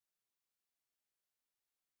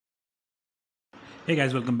Hey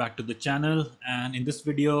guys, welcome back to the channel, and in this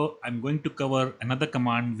video I'm going to cover another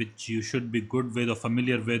command which you should be good with or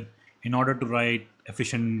familiar with in order to write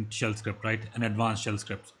efficient shell script, right? An advanced shell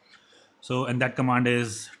scripts. So and that command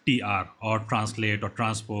is tr, or translate, or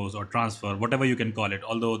transpose, or transfer, whatever you can call it,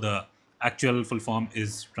 although the actual full form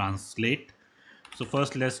is translate. So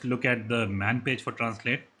first let's look at the man page for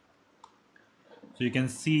translate. So you can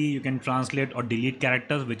see you can translate or delete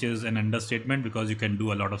characters, which is an understatement because you can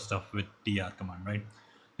do a lot of stuff with tr command, right?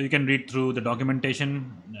 So you can read through the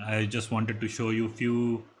documentation. I just wanted to show you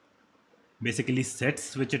few basically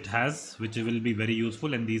sets which it has, which will be very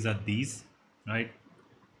useful, and these are these, right?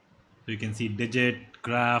 So you can see digit,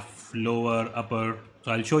 graph, lower, upper.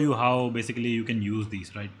 So I'll show you how basically you can use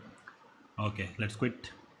these, right? Okay, let's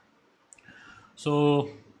quit.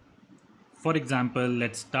 So for example,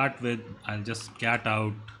 let's start with, I'll just cat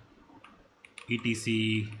out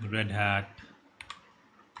etc red hat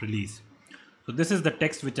release. So this is the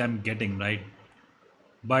text which I'm getting, right?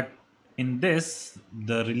 But in this,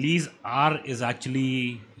 the release R is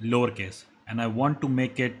actually lowercase, and I want to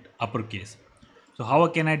make it uppercase. So how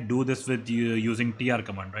can I do this with using tr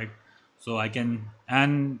command, right? So I can,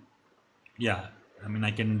 and yeah, I mean I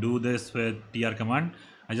can do this with tr command.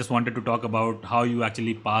 I just wanted to talk about how you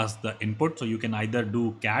actually pass the input. So you can either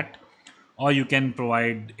do cat, or you can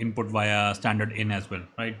provide input via standard in as well,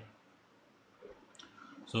 right?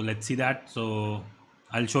 So let's see that. So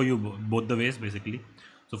I'll show you both the ways basically.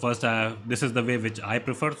 So first, this is the way which I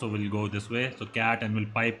prefer. So we'll go this way. So cat, and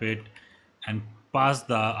we'll pipe it and pass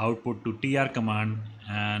the output to tr command,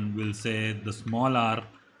 and we'll say the small r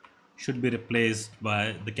should be replaced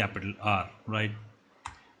by the capital R, right?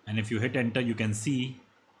 And if you hit enter, you can see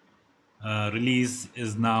release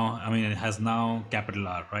is now, I mean, it has now capital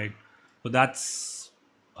R, right? So that's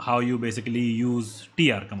how you basically use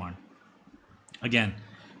tr command. Again,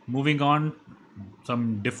 moving on,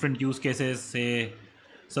 some different use cases. Say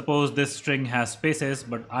suppose this string has spaces,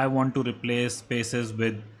 but I want to replace spaces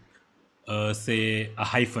with say a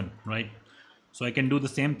hyphen, right? So I can do the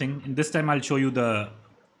same thing, and this time I'll show you the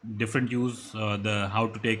different use, the how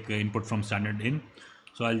to take input from standard in.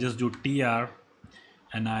 So I'll just do tr,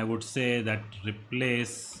 and I would say that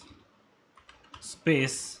replace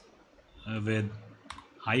space with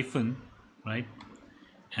hyphen, right?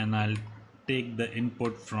 And I'll take the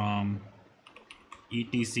input from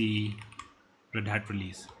etc red hat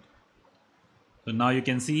release. So now you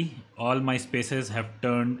can see all my spaces have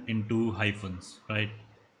turned into hyphens, right?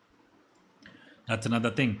 That's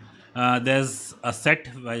another thing. There's a set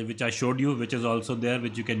which I showed you, which is also there,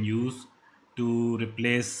 which you can use to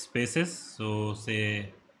replace spaces. So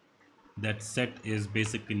say that set is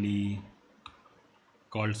basically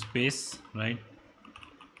called space, right?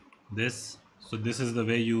 This. So this is the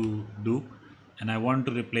way you do, and I want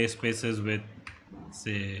to replace spaces with,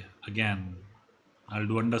 say, again, I'll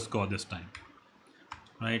do underscore this time,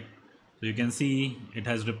 right? So you can see it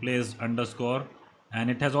has replaced underscore, and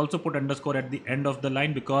it has also put underscore at the end of the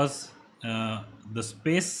line because the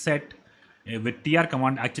space set with tr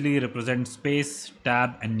command actually represents space,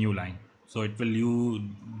 tab, and new line. So it will you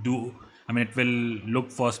do, I mean, it will look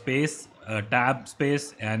for space, tab,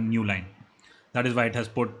 space, and new line. That is why it has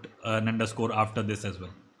put an underscore after this as well,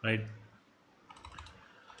 right?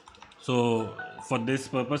 So for this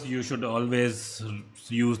purpose, you should always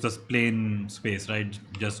use this plain space, right?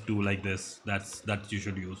 Just do like this. That's you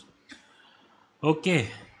should use. Okay.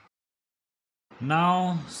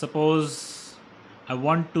 Now suppose I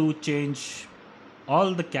want to change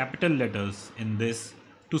all the capital letters in this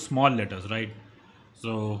to small letters, right?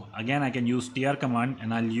 So again, I can use tr command,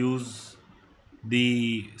 and I'll use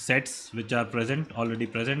the sets which are present already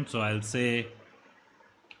present. So I'll say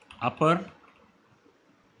upper,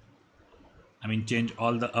 I mean change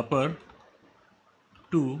all the upper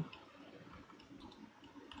to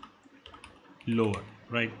lower,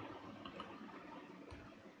 right?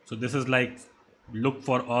 So this is like look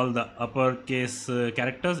for all the uppercase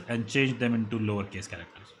characters and change them into lowercase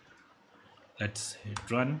characters. Let's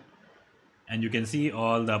hit run, and you can see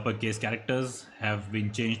all the uppercase characters have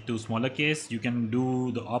been changed to smaller case. You can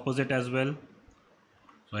do the opposite as well.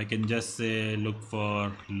 So I can just say look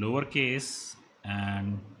for lowercase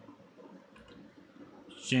and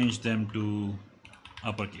change them to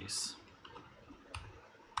uppercase,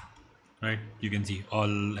 right? You can see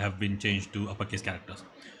all have been changed to uppercase characters.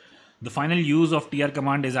 The final use of tr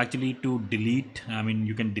command is actually to delete, I mean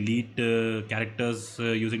you can delete characters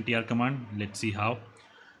using tr command. Let's see how.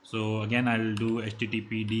 So again, I'll do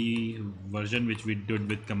httpd version, which we did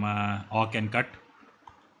with command awk and cut,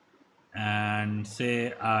 and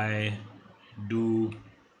say I do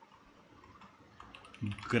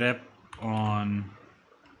grep on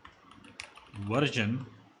version,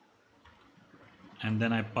 and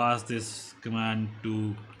then I pass this command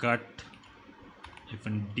to cut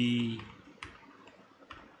 -d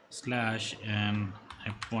slash, and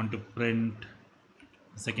I want to print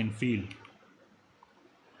second field.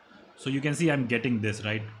 So you can see I'm getting this,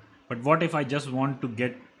 right? But what if I just want to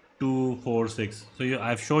get 246? So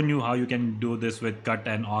I've shown you how you can do this with cut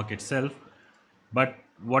and awk itself. But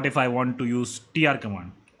what if I want to use tr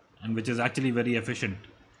command, and which is actually very efficient?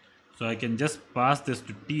 So I can just pass this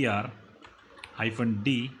to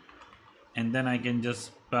tr-d, and then I can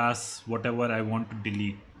just pass whatever I want to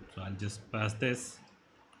delete. So I'll just pass this.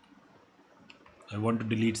 I want to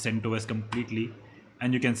delete CentOS completely,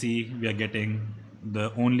 and you can see we are getting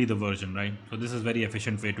only the version, right? So this is very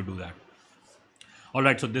efficient way to do that.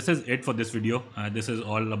 Alright, so this is it for this video. This is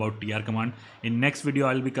all about tr command. In next video,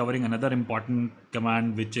 I'll be covering another important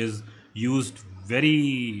command which is used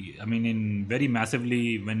very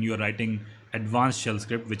massively when you are writing advanced shell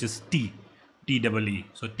script, which is TEE.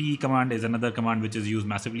 So T command is another command which is used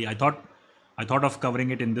massively. I thought of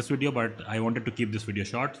covering it in this video, but I wanted to keep this video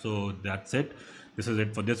short, so that's it. This is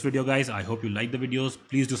it for this video, guys. I hope you like the videos.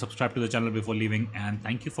 Please do subscribe to the channel before leaving, and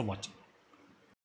thank you for watching.